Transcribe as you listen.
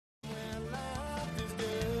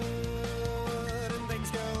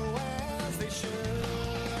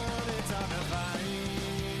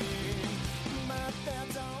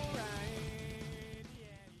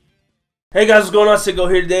Hey guys, what's going on? SYCK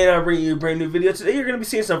here today, and I'm bringing you a brand new video. Today you're going to be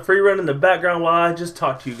seeing some free run in the background while I just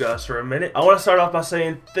talk to you guys for a minute. I want to start off by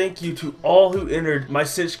saying thank you to all who entered my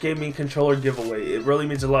CINCH Gaming controller giveaway. It really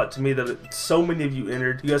means a lot to me that so many of you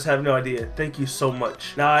entered. You guys have no idea. Thank you so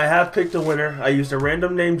much. Now I have picked a winner. I used a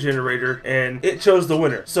random name generator and it chose the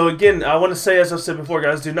winner. So again, I want to say, as I've said before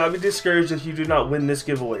guys, do not be discouraged if you do not win this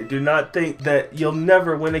giveaway. Do not think that you'll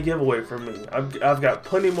never win a giveaway from me. I've got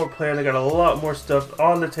plenty more planned. I got a lot more stuff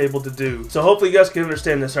on the table to do. So hopefully you guys can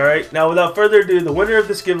understand this, alright? Now without further ado, the winner of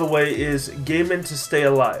this giveaway is Gaming to Stay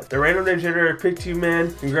Alive. The random name generator picked you,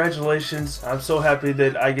 man. Congratulations. I'm so happy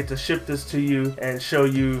that I get to ship this to you and show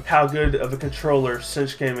you how good of a controller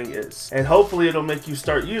CINCH Gaming is. And hopefully it'll make you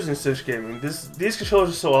start using CINCH Gaming. These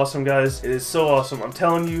controllers are so awesome, guys. It is so awesome. I'm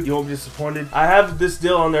telling you, you won't be disappointed. I have this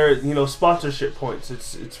deal on there, you know, sponsorship points.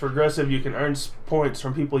 It's progressive. You can earn points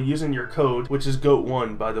from people using your code, which is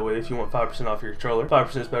GOAT1, by the way, if you want 5% off your controller.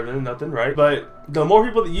 5% is better than nothing, right? But the more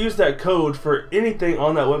people that use that code for anything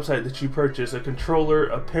on that website that you purchase, a controller,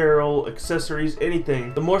 apparel, accessories,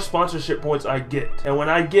 anything, the more sponsorship points I get. And when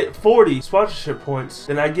I get 40 sponsorship points,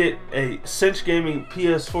 then I get a CINCH Gaming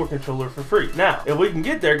PS4 controller for free. Now, if we can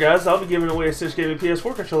get there, guys, I'll be giving away a CINCH Gaming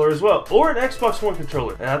PS4 controller as well, or an Xbox One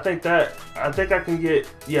controller. And I think I can get,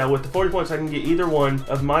 yeah, with the 40 points, I can get either one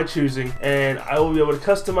of my choosing, and I will be able to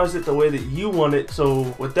customize it the way that you want it.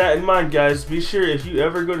 So with that in mind, guys, be sure if you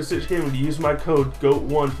ever go to CINCH Gaming to use my code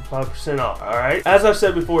GOAT1 for 5% off. Alright, as I've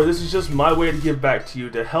said before, this is just my way to give back to you,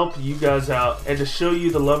 to help you guys out, and to show you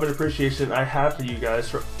the love and appreciation I have for you guys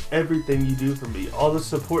for everything you do for me. All the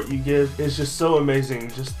support you give is just so amazing.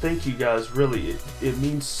 Just thank you guys, really. It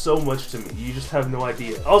means so much to me. You just have no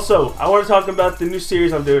idea. Also, I want to talk about the new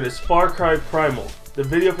series I'm doing. It's Far Cry Primal. The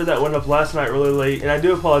video for that went up last night really late, and I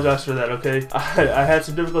do apologize for that, okay? I had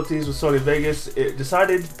some difficulties with Sony Vegas. It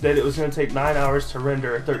decided that it was going to take 9 hours to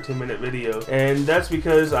render a 13-minute video, and that's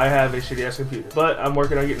because I have a shitty-ass computer. But I'm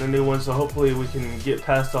working on getting a new one, so hopefully we can get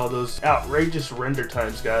past all those outrageous render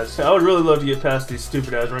times, guys. I would really love to get past these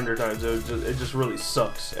stupid-ass render times. It just really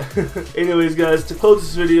sucks. Anyways, guys, to close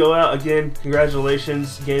this video out, again,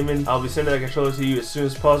 congratulations, gaming. I'll be sending that controller to you as soon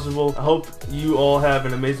as possible. I hope you all have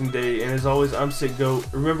an amazing day, and as always, I'm SYCK.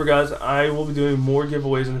 Remember guys, I will be doing more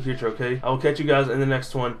giveaways in the future, okay? I will catch you guys in the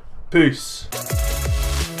next one. Peace.